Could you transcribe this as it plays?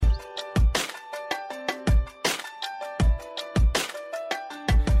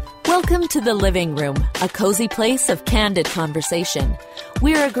Welcome to The Living Room, a cozy place of candid conversation.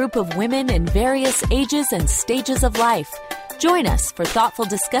 We're a group of women in various ages and stages of life. Join us for thoughtful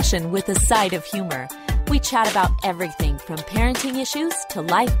discussion with a side of humor. We chat about everything from parenting issues to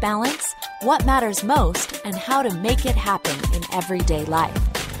life balance, what matters most, and how to make it happen in everyday life.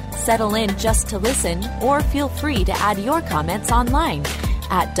 Settle in just to listen, or feel free to add your comments online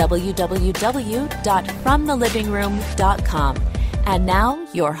at www.fromthelivingroom.com. And now,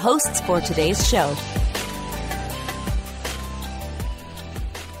 your hosts for today's show.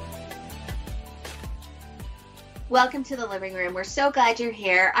 Welcome to The Living Room. We're so glad you're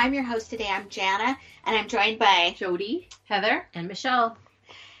here. I'm your host today. I'm Jana, and I'm joined by Jody, Heather, and Michelle.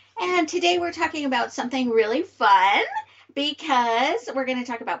 And today we're talking about something really fun because we're going to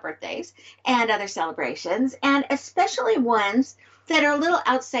talk about birthdays and other celebrations, and especially ones that are a little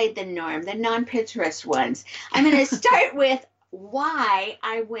outside the norm, the non-Pinterest ones. I'm going to start with why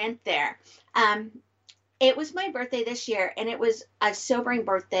I went there. It was my birthday this year, and it was a sobering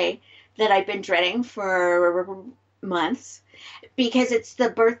birthday that I've been dreading for months because it's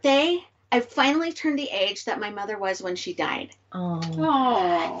the birthday. I finally turned the age that my mother was when she died. Oh,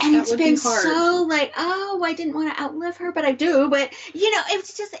 and it's been so like, oh, I didn't want to outlive her, but I do. But, you know,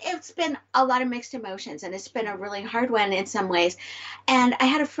 it's been a lot of mixed emotions, and it's been a really hard one in some ways. And I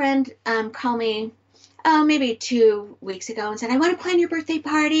had a friend call me maybe 2 weeks ago and said, I want to plan your birthday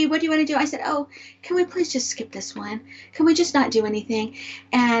party. What do you want to do? I said, oh, can we please just skip this one? Can we just not do anything?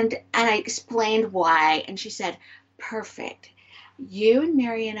 And I explained why. And she said, perfect. You and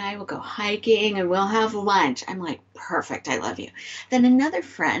Mary and I will go hiking and we'll have lunch. I'm like, perfect. I love you. Then another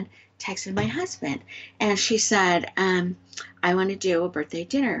friend texted my husband and she said, I want to do a birthday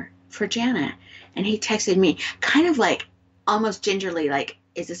dinner for Jana. And he texted me kind of like almost gingerly, like,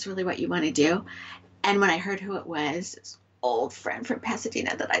 is this really what you want to do? And when I heard who it was, this old friend from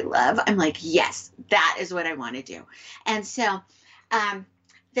Pasadena that I love, I'm like, yes, that is what I want to do. And so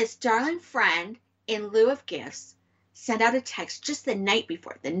this darling friend, in lieu of gifts, sent out a text just the night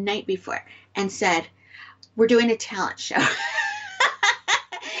before, and said, we're doing a talent show. And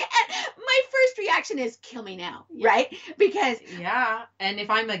my first reaction is, kill me now, right? Because... yeah, and if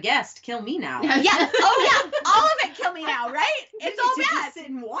I'm a guest, kill me now. Yeah, oh yeah, all of it, kill me now, right? It's all bad. Just sit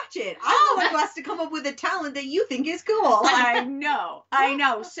and watch it. I'm the one who has to come up with a talent that you think is cool. I know,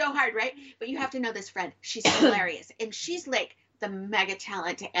 so hard, right? But you have to know this friend. She's hilarious, and she's like the mega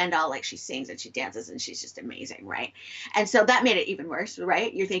talent to end all. Like, she sings and she dances and she's just amazing, right? And so that made it even worse,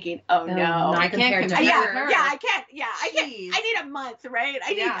 right? You're thinking, oh no, I can't compare her. I can't. I need a month, right?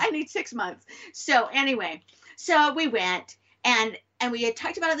 I need 6 months. So anyway, so we went and we had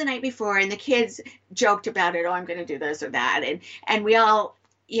talked about it the night before, and the kids joked about it. Oh, I'm going to do this or that, and we all,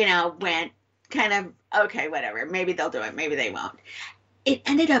 went kind of, okay, whatever. Maybe they'll do it. Maybe they won't. It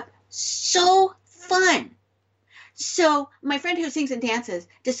ended up so fun. So my friend who sings and dances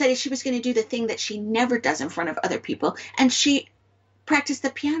decided she was going to do the thing that she never does in front of other people. And she practiced the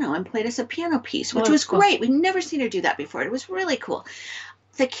piano and played us a piano piece, which was great. We'd never seen her do that before. It was really cool.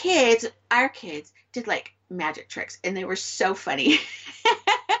 The kids, our kids, did like magic tricks, and they were so funny.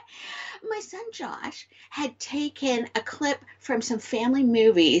 My son Josh had taken a clip from some family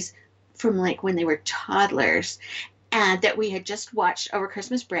movies from like when they were toddlers, and that we had just watched over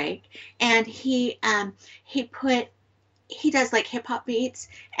Christmas break, and he does like hip hop beats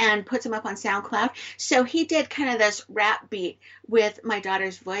and puts them up on SoundCloud. So he did kind of this rap beat with my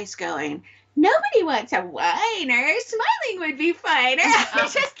daughter's voice going, nobody wants a whiner, smiling would be finer.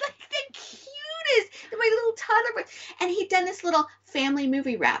 It's just like the cutest, my little toddler voice. And he'd done this little family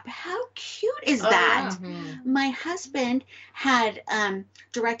movie rap. How cute is that? My husband had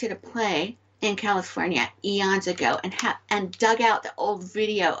directed a play in California eons ago and dug out the old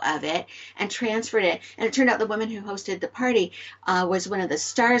video of it and transferred it. And it turned out the woman who hosted the party was one of the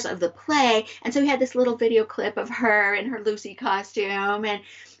stars of the play. And so we had this little video clip of her in her Lucy costume and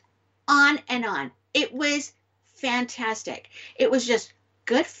on and on. It was fantastic. It was just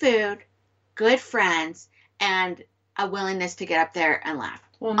good food, good friends, and a willingness to get up there and laugh.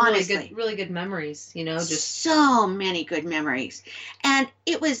 Well, honestly, really good memories, just so many good memories. And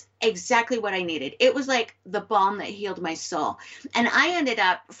it was exactly what I needed. It was like the balm that healed my soul. And I ended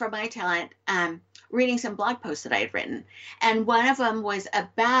up, for my talent, reading some blog posts that I had written. And one of them was that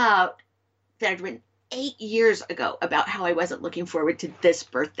I'd written 8 years ago about how I wasn't looking forward to this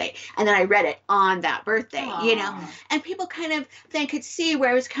birthday. And then I read it on that birthday, and people kind of then could see where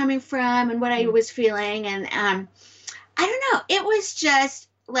I was coming from and what I was feeling. And I don't know, it was just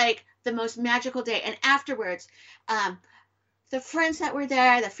like the most magical day. And afterwards, the friends that were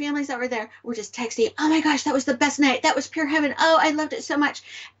there, the families that were there were just texting, oh my gosh, that was the best night. That was pure heaven. Oh, I loved it so much.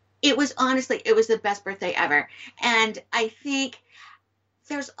 it was honestly, it was the best birthday ever. And I think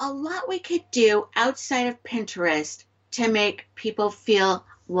there's a lot we could do outside of Pinterest to make people feel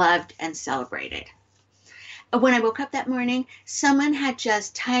loved and celebrated. When I woke up that morning, someone had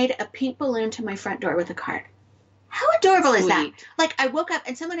just tied a pink balloon to my front door with a card. How adorable is that? Like, I woke up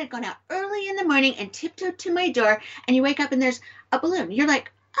and someone had gone out early in the morning and tiptoed to my door, and you wake up and there's a balloon. You're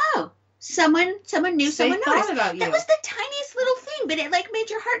like, oh, someone knew, someone noticed. About you. That was the tiniest little thing, but it like made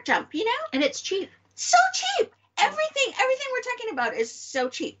your heart jump, you know? And it's cheap. So cheap. Everything we're talking about is so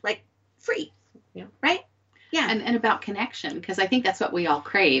cheap, like free. Yeah. Right? Yeah. And about connection, because I think that's what we all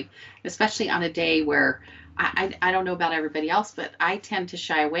crave, especially on a day where I don't know about everybody else, but I tend to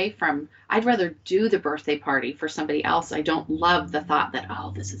shy away from, I'd rather do the birthday party for somebody else. I don't love the thought that,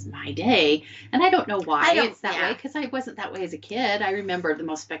 oh, this is my day. And I don't know why it's that way, because I wasn't that way as a kid. I remember the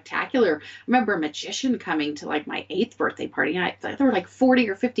most spectacular, I remember a magician coming to like my 8th birthday party. And there were like 40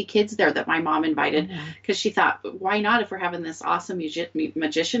 or 50 kids there that my mom invited because she thought, why not if we're having this awesome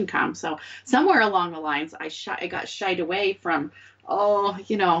magician come? So somewhere along the lines, I got shied away from,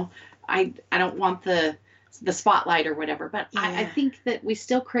 I don't want the spotlight or whatever, but I think that we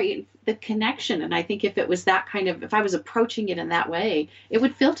still create the connection. And I think if it was that kind of, if I was approaching it in that way, it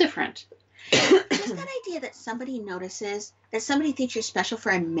would feel different. Just that idea that somebody notices, that somebody thinks you're special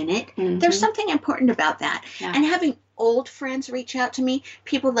for a minute, there's something important about that. Yeah. And having old friends reach out to me,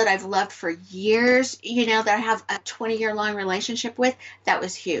 people that I've loved for years, that I have a 20-year-long relationship with, that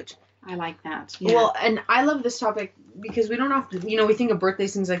was huge. I like that. Yeah. Well, and I love this topic because we don't often, we think of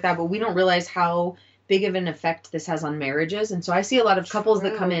birthdays, things like that, but we don't realize how big of an effect this has on marriages. And so I see a lot of couples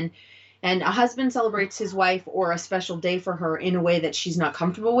that come in and a husband celebrates his wife or a special day for her in a way that she's not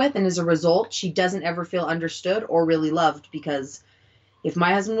comfortable with. And as a result, she doesn't ever feel understood or really loved, because if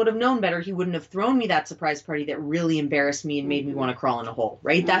my husband would have known better, he wouldn't have thrown me that surprise party that really embarrassed me and made me want to crawl in a hole,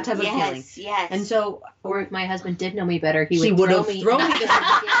 right? That type of feeling. Yes. And so, or if my husband did know me better, he would have thrown me the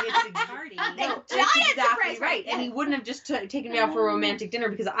party. That's exactly right. And he wouldn't have just taken me out for a romantic dinner,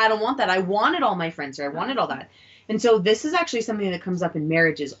 because I don't want that. I wanted all my friends there. I wanted all that. And so this is actually something that comes up in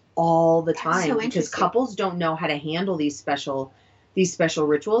marriages all the time, because couples don't know how to handle these special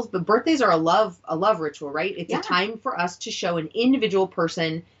rituals. But birthdays are a love ritual, right? It's a time for us to show an individual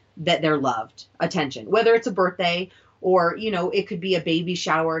person that they're loved, attention, whether it's a birthday or, it could be a baby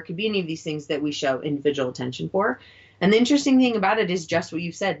shower. It could be any of these things that we show individual attention for. And the interesting thing about it is just what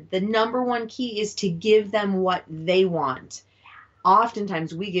you've said. The number one key is to give them what they want.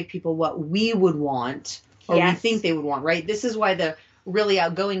 Oftentimes we give people what we would want, or we think they would want, right? This is why the really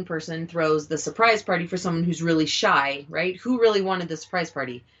outgoing person throws the surprise party for someone who's really shy, right? Who really wanted the surprise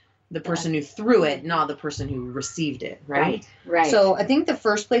party? The person who threw it, not the person who received it, right? Right. So I think the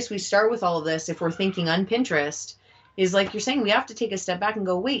first place we start with all of this, if we're thinking on Pinterest, is like you're saying, we have to take a step back and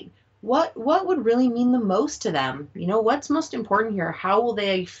go, wait, what would really mean the most to them? What's most important here? How will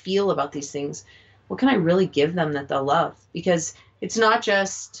they feel about these things? What can I really give them that they'll love? Because it's not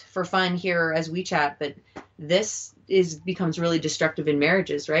just for fun here as we chat, but this becomes really destructive in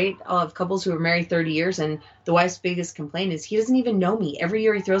marriages, right? I'll have couples who are married 30 years and the wife's biggest complaint is he doesn't even know me. Every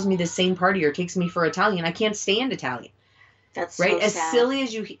year he throws me the same party or takes me for Italian. I can't stand Italian. That's right. So as sad.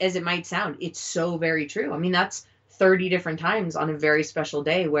 Silly as it might sound, it's so very true. I mean, that's 30 different times on a very special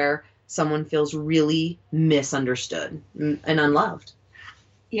day where someone feels really misunderstood and unloved.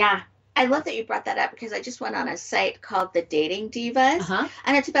 Yeah. I love that you brought that up, because I just went on a site called The Dating Divas,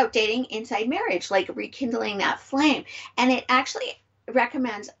 and it's about dating inside marriage, like rekindling that flame. And it actually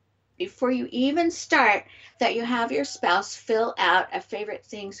recommends, before you even start, that you have your spouse fill out a favorite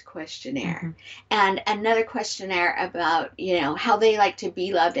things questionnaire and another questionnaire about, how they like to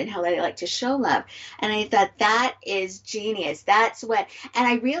be loved and how they like to show love. And I thought that is genius. And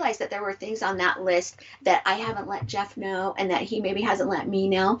I realized that there were things on that list that I haven't let Jeff know and that he maybe hasn't let me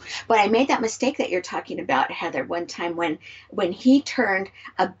know. But I made that mistake that you're talking about, Heather, one time when he turned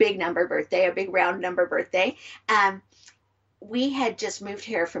a big round number birthday. We had just moved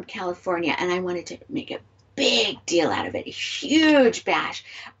here from California, and I wanted to make a big deal out of it, a huge bash.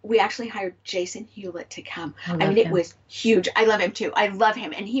 We actually hired Jason Hewlett to come. It was huge. I love him too. I love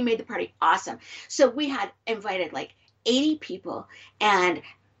him, and he made the party awesome. So we had invited like 80 people and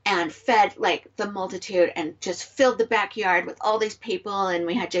fed like the multitude and just filled the backyard with all these people, and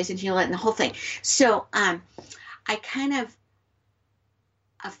we had Jason Hewlett and the whole thing. So I kind of,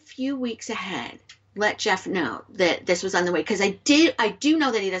 a few weeks ahead, let Jeff know that this was on the way, because I do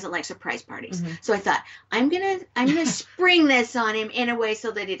know that he doesn't like surprise parties. So I thought, I'm gonna spring this on him in a way so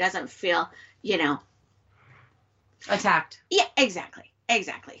that he doesn't feel, attacked. Yeah,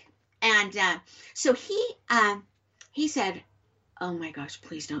 exactly. And so he said, oh my gosh,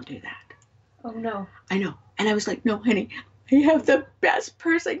 please don't do that. Oh no. I know. And I was like, no, honey, I have the best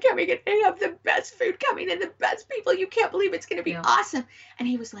person coming and I have the best food coming and the best people. You can't believe it's going to be awesome. And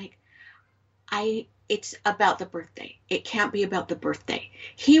he was like, it's about the birthday. It can't be about the birthday.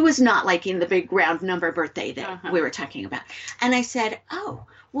 He was not liking the big round number birthday that we were talking about. And I said, oh,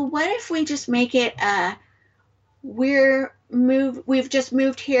 well, what if we just make it, we've just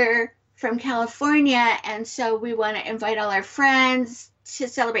moved here from California. And so we want to invite all our friends to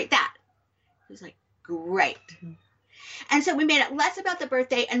celebrate that. He was like, great. Mm-hmm. And so we made it less about the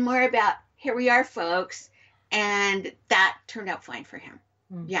birthday and more about, here we are, folks. And that turned out fine for him.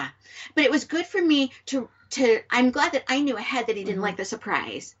 Mm. Yeah. But it was good for me to I'm glad that I knew ahead that he didn't like the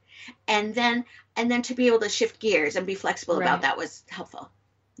surprise. And then to be able to shift gears and be flexible about that was helpful.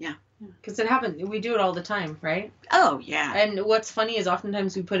 Yeah. Because it happens. We do it all the time, right? Oh, yeah. And what's funny is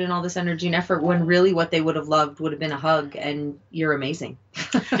oftentimes we put in all this energy and effort when really what they would have loved would have been a hug, and you're amazing.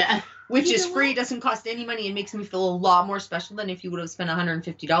 Which is free, doesn't cost any money, and makes me feel a lot more special than if you would have spent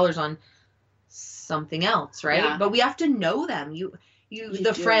 $150 on something else, right? Yeah. But we have to know them. You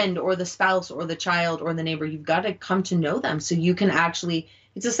the friend or the spouse or the child or the neighbor, you've got to come to know them so you can actually,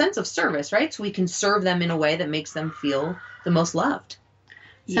 it's a sense of service, right? So we can serve them in a way that makes them feel the most loved.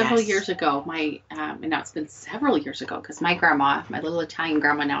 Several years ago, and now it's been several years ago, because my grandma, my little Italian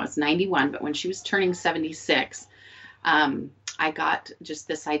grandma now is 91, but when she was turning 76, I got just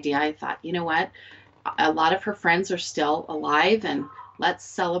this idea. I thought, you know what? A lot of her friends are still alive, and let's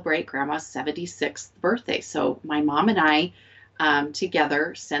celebrate Grandma's 76th birthday. So my mom and I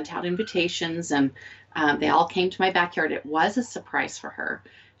together sent out invitations, and they all came to my backyard. It was a surprise for her.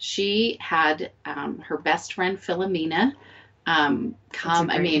 She had her best friend, Philomena, come.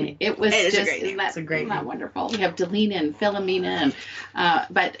 I mean, it was just a great name. Wonderful. We have Delina and Philomena, and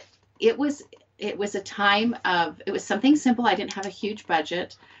but it was a time of, it was something simple. I didn't have a huge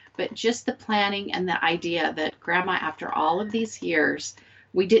budget, but just the planning and the idea that Grandma, after all of these years,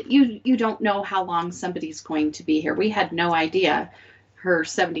 you don't know how long somebody's going to be here. We had no idea her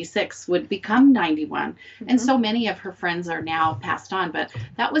 76 would become 91. Mm-hmm. And so many of her friends are now passed on, but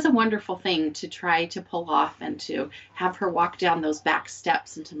that was a wonderful thing to try to pull off, and to have her walk down those back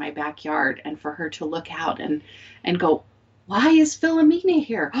steps into my backyard, and for her to look out and go, why is Philomena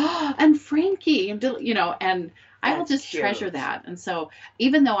here? And Frankie, and and I will just treasure that. And so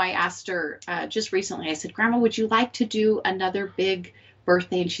even though I asked her just recently, I said, Grandma, would you like to do another big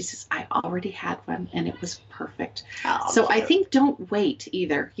birthday? And she says, I already had one and it was perfect. So cute. I think don't wait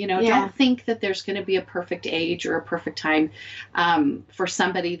either. Don't think that there's going to be a perfect age or a perfect time for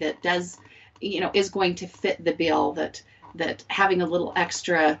somebody that does, is going to fit the bill, that having a little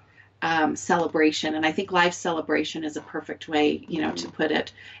extra celebration. And I think live celebration is a perfect way, to put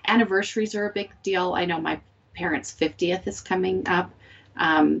it. Anniversaries are a big deal. I know my parents' 50th is coming up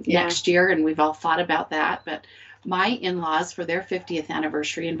next year, and we've all thought about that. But my in-laws, for their 50th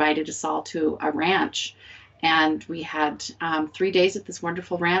anniversary, invited us all to a ranch. And we had 3 days at this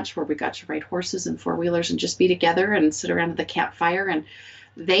wonderful ranch where we got to ride horses and four-wheelers and just be together and sit around the campfire. And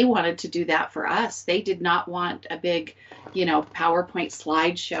they wanted to do that for us. They did not want a big, PowerPoint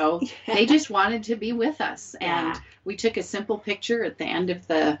slideshow. Yeah. They just wanted to be with us. And we took a simple picture at the end of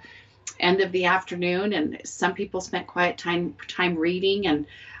the afternoon. And some people spent quiet time reading, and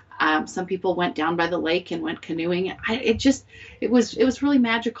some people went down by the lake and went canoeing. It was really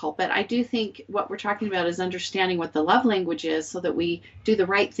magical. But I do think what we're talking about is understanding what the love language is, so that we do the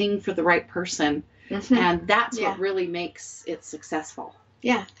right thing for the right person. Mm-hmm. And that's what really makes it successful.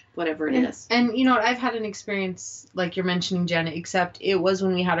 Yeah. Whatever it is. And you know what? I've had an experience like you're mentioning, Janet, except it was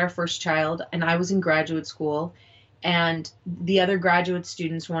when we had our first child and I was in graduate school, and the other graduate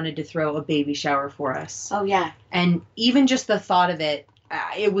students wanted to throw a baby shower for us. Oh, yeah. And even just the thought of it,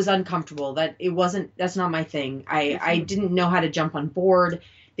 it was uncomfortable. That's not my thing. I didn't know how to jump on board.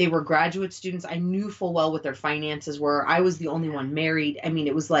 They were graduate students. I knew full well what their finances were. I was the only one married. I mean,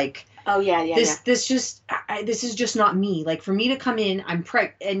 it was like, this is just not me. Like, for me to come in, I'm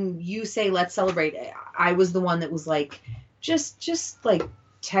and you say, let's celebrate. I was the one that was like, just like,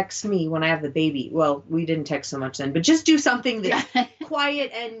 text me when I have the baby. Well, we didn't text so much then, but just do something that's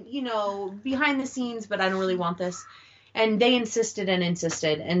quiet and, behind the scenes, but I don't really want this. And they insisted.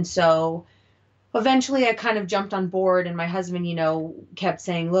 And so eventually I kind of jumped on board, and my husband, kept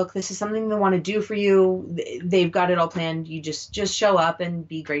saying, look, this is something they want to do for you. They've got it all planned. You just show up and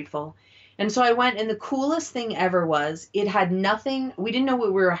be grateful. And so I went, and the coolest thing ever was it had nothing. We didn't know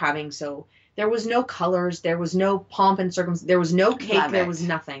what we were having. So there was no colors. There was no pomp and circumstance. There was no cake. There was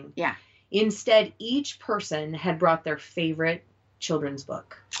nothing. Yeah. Instead, each person had brought their favorite children's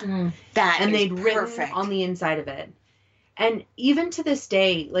book. And they'd written on the inside of it. And even to this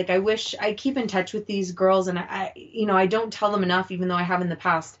day, like, I wish I keep in touch with these girls, and I don't tell them enough, even though I have in the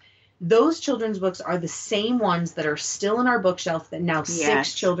past. Those children's books are the same ones that are still in our bookshelf that now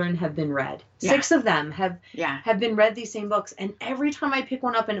 6 children have been read. Yeah. 6 of them have been read, these same books. And every time I pick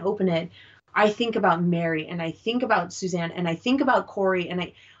one up and open it, I think about Mary, and I think about Suzanne, and I think about Corey, and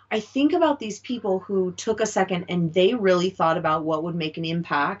I think about these people who took a second and they really thought about what would make an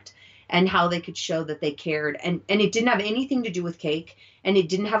impact and how they could show that they cared. And it didn't have anything to do with cake, and it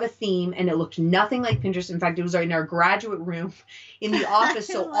didn't have a theme, and it looked nothing like Pinterest. In fact, it was in our graduate room in the office.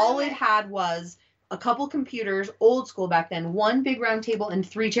 So all it had was a couple computers, old school back then, 1 big round table and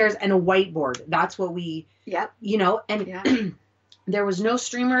 3 chairs and a whiteboard. That's what we, and there was no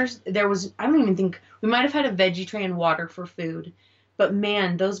streamers. I don't even think, we might have had a veggie tray and water for food. But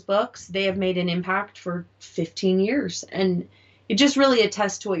man, those books, they have made an impact for 15 years. And it just really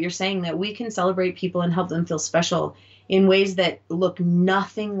attests to what you're saying, that we can celebrate people and help them feel special in ways that look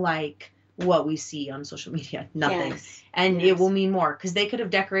nothing like what we see on social media. Nothing. Yes. And it will mean more, because they could have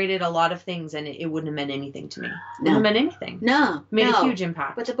decorated a lot of things and it wouldn't have meant anything to me. It wouldn't have meant anything. No. It made a huge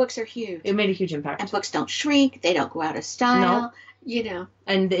impact. But the books are huge. It made a huge impact. And books don't shrink. They don't go out of style. No.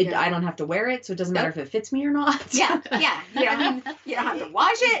 And I don't have to wear it, so it doesn't matter if it fits me or not. Yeah. You don't have to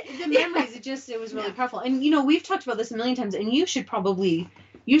wash it. The memories, it was really powerful. And we've talked about this a million times, and you should probably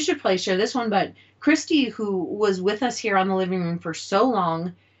share this one. But Christy, who was with us here on the living room for so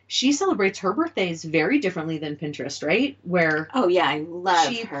long, she celebrates her birthdays very differently than Pinterest, right? Where I love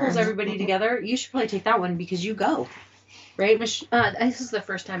she pulls everybody together. You should probably take that one because you go, right, Mich? This is the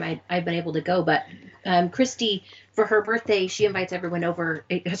first time I've been able to go, but Christy, for her birthday, she invites everyone over.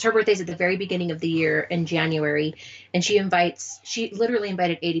 Because her birthday's at the very beginning of the year in January, and she literally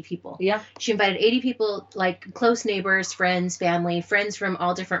invited 80 people. Yeah. She invited 80 people, like close neighbors, friends, family, friends from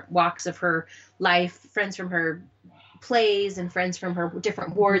all different walks of her life, friends from her plays, and friends from her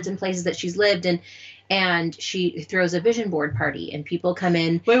different wards and places that she's lived in. And she throws a vision board party, and people come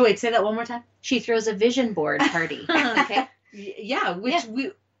in. Wait, say that one more time. She throws a vision board party. Okay. Yeah,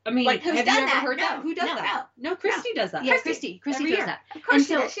 I mean, like, have you ever heard that? Who does that? No, Christy does that. Yeah, Christy does that. Of course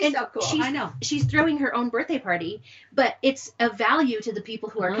she does. She's so cool. I know. She's throwing her own birthday party, but it's a value to the people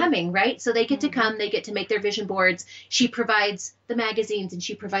who are coming, right? So they get to come, they get to make their vision boards. She provides the magazines, and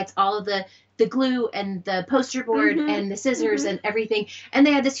she provides all of the glue and the poster board and the scissors and everything. And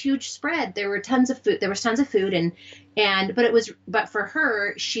they had this huge spread. There was tons of food, but for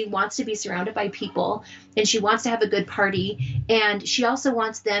her, she wants to be surrounded by people, and she wants to have a good party, and she also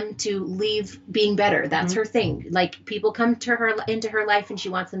wants them to leave being better. That's her thing. Like, people come to her into her life, and she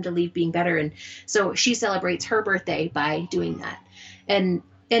wants them to leave being better. And so she celebrates her birthday by doing that. And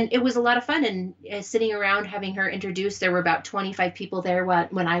it was a lot of fun, and sitting around having her introduced. There were about 25 people there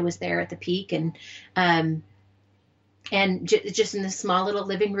when I was there at the peak, and just in this small little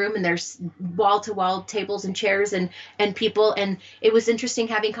living room, and there's wall-to-wall tables and chairs and people, and it was interesting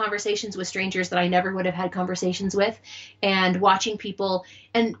having conversations with strangers that I never would have had conversations with, and watching people.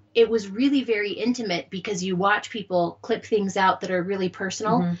 And it was really very intimate, because you watch people clip things out that are really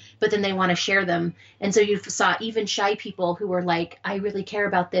personal, but then they want to share them. And so you saw even shy people who were like, I really care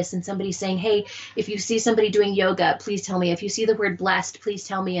about this. And somebody saying, hey, if you see somebody doing yoga, please tell me. If you see the word blessed, please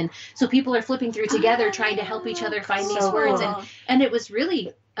tell me. And so people are flipping through together, trying to help each other find these words. And it was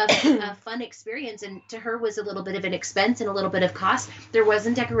really a fun experience, and to her was a little bit of an expense and a little bit of cost. There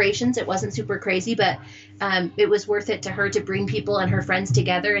wasn't decorations, it wasn't super crazy, but it was worth it to her to bring people and her friends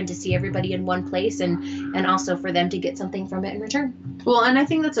together and to see everybody in one place, and also for them to get something from it in return. Well, and I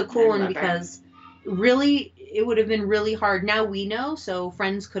think that's a cool one, because really it would have been really hard. Now we know, so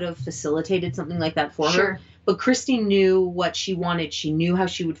friends could have facilitated something like that for her. But Christy knew what she wanted. She knew how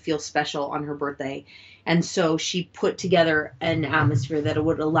she would feel special on her birthday. And so she put together an atmosphere that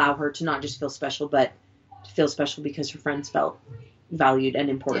would allow her to not just feel special, but to feel special because her friends felt valued and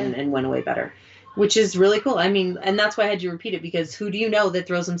important and went away better, which is really cool. I mean, and that's why I had you repeat it, because who do you know that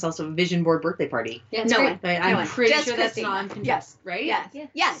throws themselves a vision board birthday party? Yeah, no one. I'm pretty sure that's Christy. not on Pinterest, Yes. right?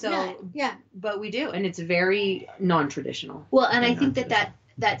 Yeah. So, but we do, and it's very non-traditional. Well, and I think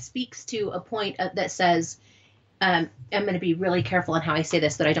that speaks to a point that says, I'm going to be really careful on how I say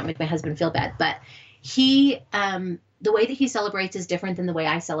this, so that I don't make my husband feel bad, but he, the way that he celebrates is different than the way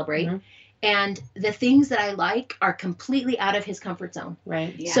I celebrate. And the things that I like are completely out of his comfort zone.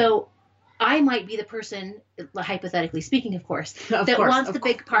 Right. Yeah. So I might be the person, hypothetically speaking, of course, wants the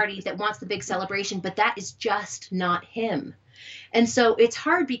big party, that wants the big celebration, but that is just not him. And so it's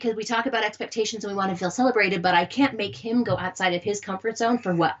hard because we talk about expectations and we want to feel celebrated, but I can't make him go outside of his comfort zone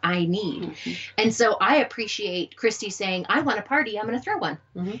for what I need. Mm-hmm. And so I appreciate Christy saying, I want a party, I'm going to throw one.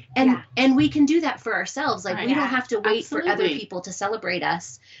 Mm-hmm. And we can do that for ourselves. Like, we don't have to wait for other people to celebrate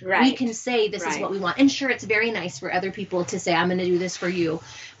us. Right. We can say, this is what we want. And sure, it's very nice for other people to say, I'm going to do this for you.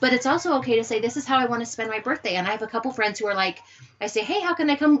 But it's also okay to say, this is how I want to spend my birthday. And I have a couple friends who are like, I say, hey, how can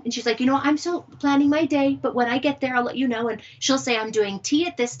I come? And she's like, I'm still planning my day, but when I get there, I'll let you know. And she'll say, I'm doing tea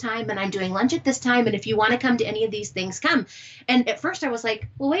at this time and I'm doing lunch at this time. And if you want to come to any of these things, come. And at first I was like,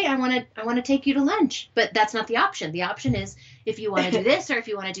 well, wait, I want to take you to lunch. But that's not the option. The option is, if you want to do this, or if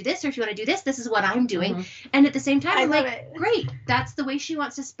you want to do this, or if you want to do this, this is what I'm doing. Mm-hmm. And at the same time, I'm like, great, that's the way she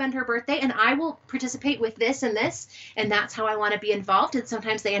wants to spend her birthday. And I will participate with this and this. And that's how I want to be involved. And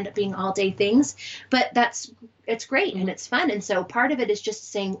sometimes they end up being all day things, but it's great and it's fun. And so part of it is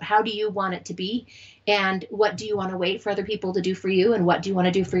just saying, how do you want it to be? And what do you want to wait for other people to do for you? And what do you want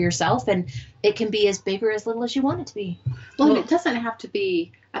to do for yourself? And it can be as big or as little as you want it to be. Well, it doesn't have to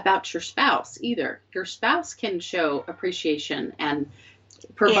be about your spouse either. Your spouse can show appreciation and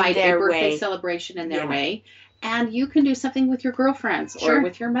provide a birthday celebration in their way. And you can do something with your girlfriends or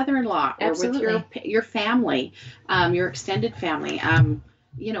with your mother-in-law or with your family, your extended family. And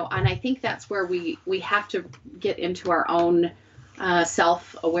I think that's where we have to get into our own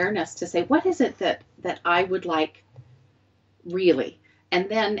self-awareness to say, what is it that I would like really? And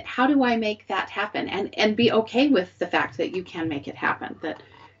then how do I make that happen? And be okay with the fact that you can make it happen, that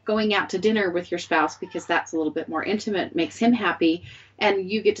going out to dinner with your spouse, because that's a little bit more intimate, makes him happy, and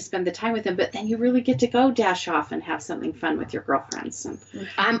you get to spend the time with him, but then you really get to go dash off and have something fun with your girlfriends. And,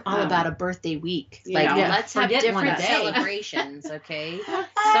 I'm all about a birthday week. Let's have different celebrations, okay?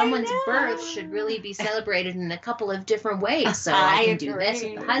 Someone's birth should really be celebrated in a couple of different ways. So I can do this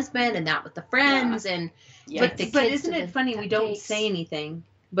with the husband and that with the friends. And but isn't it funny, we don't say anything,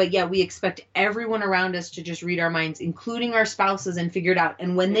 but yet we expect everyone around us to just read our minds, including our spouses, and figure it out.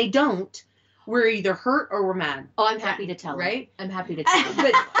 And when they don't, we're either hurt or we're mad. Oh, I'm happy to tell right? I'm happy to tell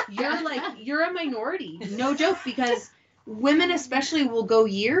But you're a minority. No joke, because women especially will go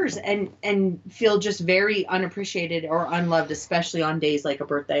years and feel just very unappreciated or unloved, especially on days like a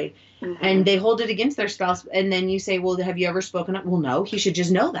birthday. Mm-hmm. And they hold it against their spouse. And then you say, well, have you ever spoken up? Well, no, he should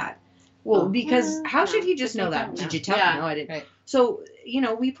just know that. Well, because how should he just know that? Did you tell him? No, I didn't. Right. So,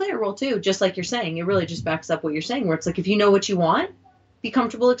 we play a role too, just like you're saying. It really just backs up what you're saying, where it's like, if you know what you want, be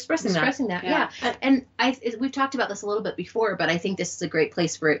comfortable expressing that. Yeah. And we've talked about this a little bit before, but I think this is a great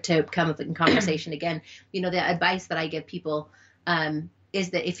place for it to come up in conversation again. The advice that I give people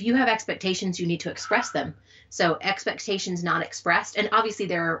is that if you have expectations, you need to express them. So expectations not expressed, and obviously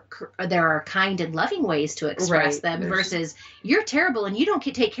there are kind and loving ways to express them versus you're terrible and you don't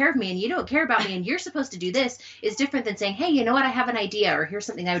take care of me and you don't care about me and you're supposed to do this, is different than saying, hey, you know what, I have an idea, or here's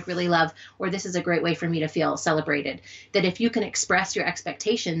something I would really love, or this is a great way for me to feel celebrated. That if you can express your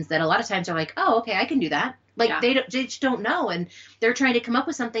expectations, that a lot of times are like, oh, okay, I can do that. They just don't know, and they're trying to come up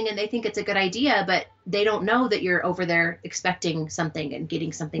with something and they think it's a good idea, but they don't know that you're over there expecting something and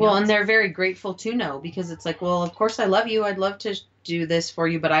getting something else. And they're very grateful to know, because it's like, well, of course I love you. I'd love to do this for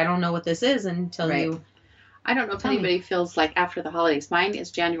you, but I don't know what this is until you. I don't know if anybody feels like after the holidays. Mine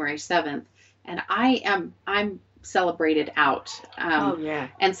is January 7th, and I'm celebrated out.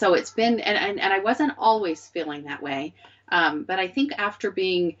 And so it's been, and I wasn't always feeling that way, but I think after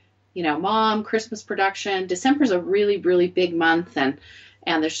being mom, Christmas production, December's a really, really big month, and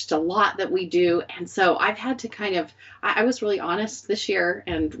there's just a lot that we do. And so I've had to I was really honest this year.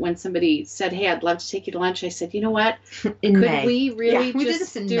 And when somebody said, hey, I'd love to take you to lunch, I said, you know what? Could we really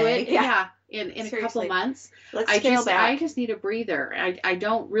just do it? Yeah. In a couple months. Let's scale back. I just need a breather. I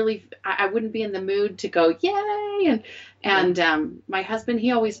don't really, I wouldn't be in the mood to go, yay. And my husband,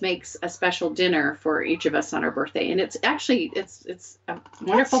 he always makes a special dinner for each of us on our birthday. And it's actually, it's a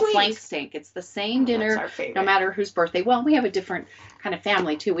wonderful flank steak. It's the same dinner, no matter whose birthday. Well, we have a different kind of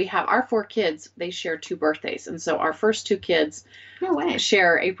family too. We have our 4 kids, they share 2 birthdays. And so our first 2 kids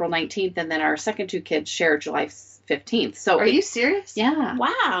share April 19th. And then our second 2 kids share July 15th. So are you serious? Yeah.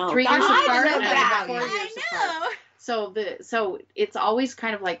 Wow. 3 years apart and about 4 years apart. So it's always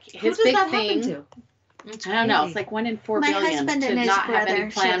kind of like his big thing. I don't know. It's like 1 in 4 billion to not have any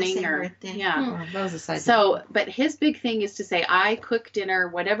planning or that was a side. So, but his big thing is to say, I cook dinner,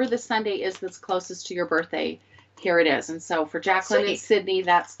 whatever the Sunday is that's closest to your birthday. Here it is. And so for Jacqueline and Sydney,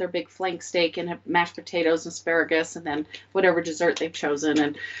 that's their big flank steak and mashed potatoes and asparagus, and then whatever dessert they've chosen.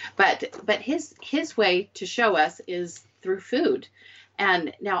 And but his way to show us is through food.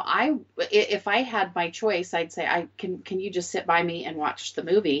 And now if I had my choice, I'd say, can you just sit by me and watch the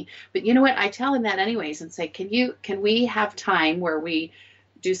movie? But you know what? I tell him that anyways and say, can we have time where we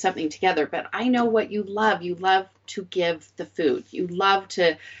do something together? But I know what you love. You love to give the food. You love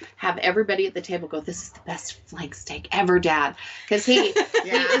to have everybody at the table go, this is the best flank steak ever, Dad. Because he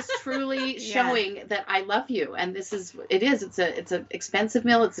is truly showing that I love you. And it's an expensive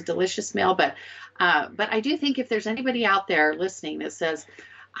meal. It's a delicious meal. But I do think if there's anybody out there listening that says,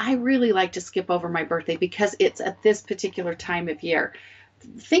 I really like to skip over my birthday because it's at this particular time of year,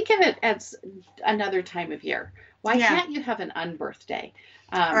 think of it as another time of year. Why can't you have an unbirthday?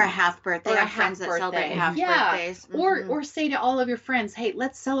 Or a half birthday. Or a friends that celebrate half birthdays. Mm-hmm. Or say to all of your friends, hey,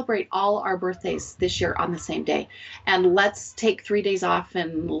 let's celebrate all our birthdays this year on the same day. And let's take 3 days off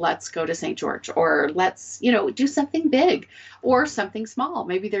and let's go to St. George. Or let's, do something big or something small.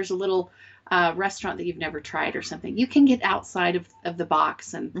 Maybe there's a little restaurant that you've never tried or something. You can get outside of the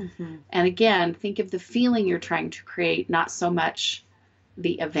box. And again, think of the feeling you're trying to create, not so much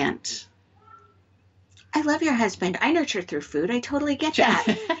the event. I love your husband. I nurture through food. I totally get that.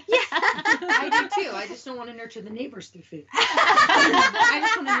 I do too. I just don't want to nurture the neighbors through food. I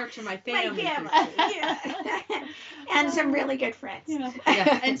just want to nurture my family through food. Yeah. And some really good friends.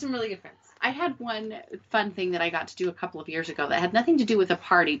 And some really good friends. I had one fun thing that I got to do a couple of years ago that had nothing to do with a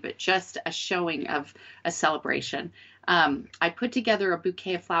party, but just a showing of a celebration. I put together a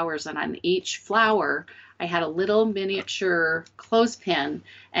bouquet of flowers, and on each flower, I had a little miniature clothespin,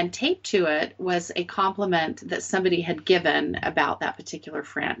 and taped to it was a compliment that somebody had given about that particular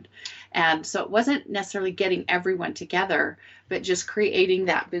friend. And so it wasn't necessarily getting everyone together, but just creating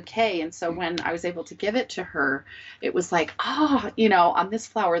that bouquet. And so when I was able to give it to her, it was like, on this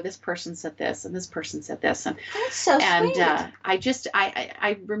flower, this person said this, and this person said this. And that's so sweet.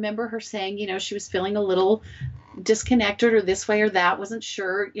 I remember her saying, she was feeling a little disconnected or this way or that, wasn't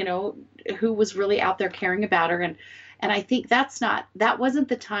sure, who was really out there caring about her. And I think that wasn't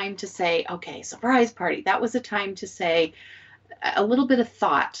the time to say, okay, surprise party. That was a time to say a little bit of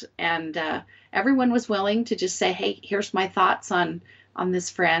thought. And everyone was willing to just say, hey, here's my thoughts on this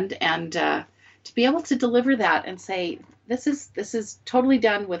friend. And to be able to deliver that and say, this is totally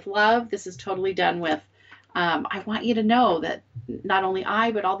done with love. This is totally done with, I want you to know that not only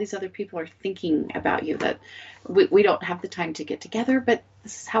I, but all these other people are thinking about you, that we don't have the time to get together, but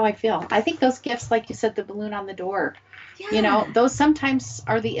this is how I feel. I think those gifts, like you said, the balloon on the door, those sometimes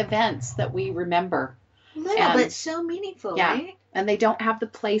are the events that we remember. But so meaniful, right? And they don't have the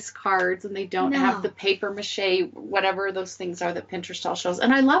place cards, and they don't have the paper mache, whatever those things are that Pinterest all shows.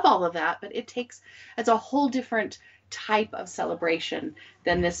 And I love all of that, but it's a whole different type of celebration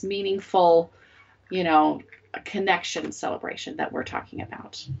than this meaningful, a connection celebration that we're talking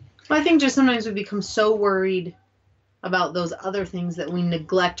about. Well, I think just sometimes we become so worried about those other things that we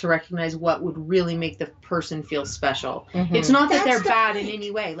neglect to recognize what would really make the person feel special. Mm-hmm. It's not that they're bad in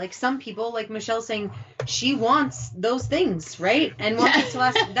any way. Like some people, like Michelle saying, she wants those things, right? And wants it to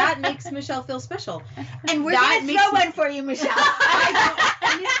last. That makes Michelle feel special. And we're going to throw one for you, Michelle.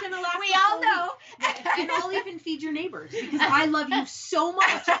 And it's going to last. We all know. And I'll even feed your neighbors because I love you so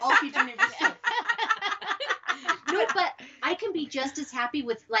much. I'll feed your neighbors too. No, but I can be just as happy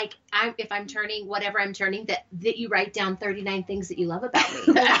with if I'm turning whatever I'm turning that you write down 39 things that you love about me.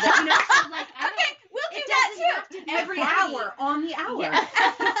 So we'll do that too. Every hour on the hour. Yeah.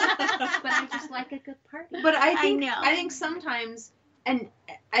 But I just like a good party. But I think sometimes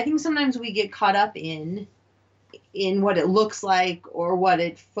we get caught up in what it looks like or what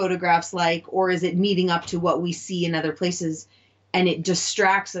it photographs like, or is it meeting up to what we see in other places, and it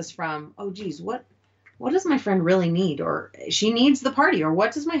distracts us from, oh geez, what does my friend really need? Or she needs the party. Or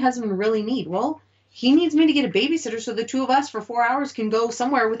what does my husband really need? Well, he needs me to get a babysitter so the two of us for 4 hours can go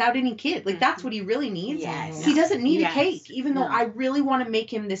somewhere without any kid. Like, that's what he really needs. Yes. He doesn't need a cake, even though I really want to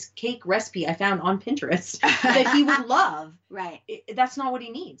make him this cake recipe I found on Pinterest that he would love. Right. That's not what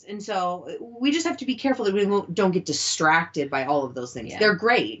he needs. And so we just have to be careful that we don't get distracted by all of those things. Yeah. They're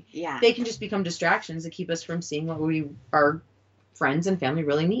great. Yeah. They can just become distractions that keep us from seeing what our friends and family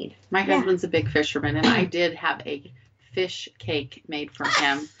really need. My husband's a big fisherman, and I did have a fish cake made from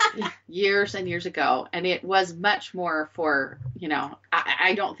him years and years ago, and it was much more for,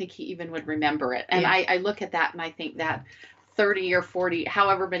 I don't think he even would remember it. And I look at that and I think that 30 or 40,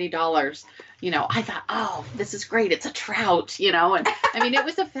 however many dollars, I thought, oh, this is great. It's a trout, and I mean, it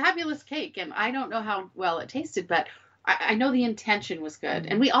was a fabulous cake, and I don't know how well it tasted, but I know the intention was good.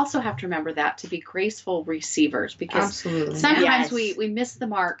 And we also have to remember that to be graceful receivers, because sometimes we miss the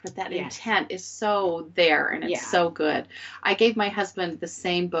mark, but that intent is so there, and it's so good. I gave my husband the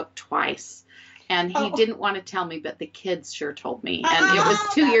same book twice. And he didn't want to tell me, but the kids sure told me. And it was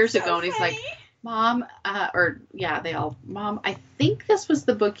 2 years ago. And he's like, Mom, Mom, I think this was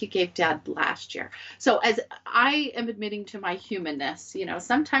the book you gave Dad last year. So as I am admitting to my humanness,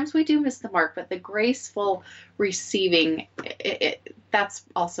 sometimes we do miss the mark, but the graceful receiving, that's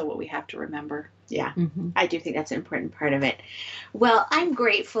also what we have to remember. Yeah, I do think that's an important part of it. Well, I'm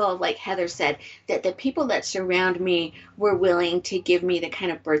grateful, like Heather said, that the people that surround me were willing to give me the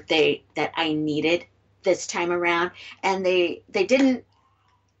kind of birthday that I needed this time around. And they didn't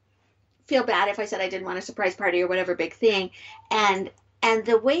feel bad if I said I didn't want a surprise party or whatever big thing. And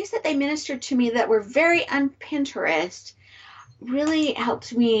the ways that they ministered to me that were very un-Pinterest really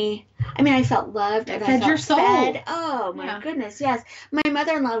helped me. I mean, I felt loved. And fed your soul. Fed. Oh, my goodness, yes. My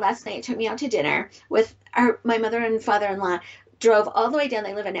mother-in-law last night took me out to dinner with my mother and father-in-law. Drove all the way down.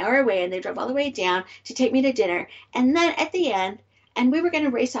 They live an hour away, and they drove all the way down to take me to dinner. And then at the end, and we were going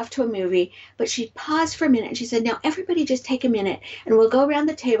to race off to a movie, but she paused for a minute, and she said, now, everybody just take a minute, and we'll go around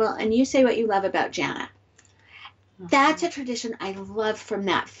the table, and you say what you love about Jana. That's a tradition I love from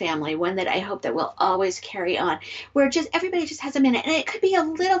that family, one that I hope that will always carry on, where just everybody just has a minute. And it could be a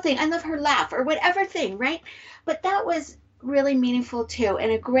little thing. I love her laugh or whatever thing, right? But that was really meaningful too,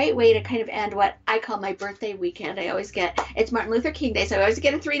 and a great way to kind of end what I call my birthday weekend. It's Martin Luther King Day, so I always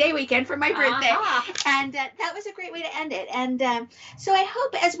get a 3-day weekend for my birthday. And that was a great way to end it. And so I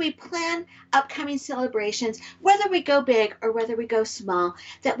hope as we plan upcoming celebrations, whether we go big or whether we go small,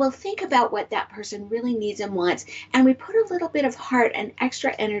 that we'll think about what that person really needs and wants, and we put a little bit of heart and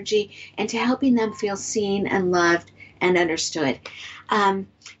extra energy into helping them feel seen and loved and understood.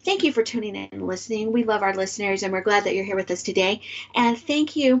 Thank you for tuning in and listening. We love our listeners, and we're glad that you're here with us today. And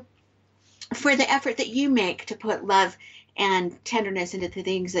thank you for the effort that you make to put love and tenderness into the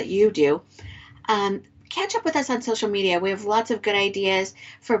things that you do. Catch up with us on social media. We have lots of good ideas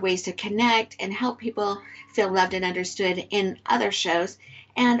for ways to connect and help people feel loved and understood in other shows.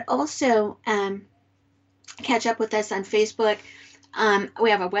 And also catch up with us on Facebook.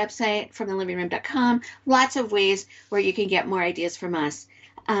 We have a website, fromthelivingroom.com. Lots of ways where you can get more ideas from us.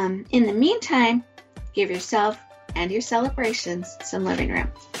 In the meantime, give yourself and your celebrations some living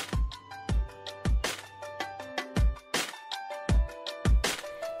room.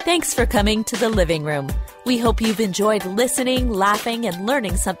 Thanks for coming to the living room. We hope you've enjoyed listening, laughing, and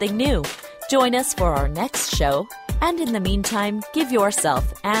learning something new. Join us for our next show. And in the meantime, give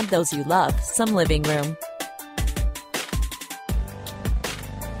yourself and those you love some living room.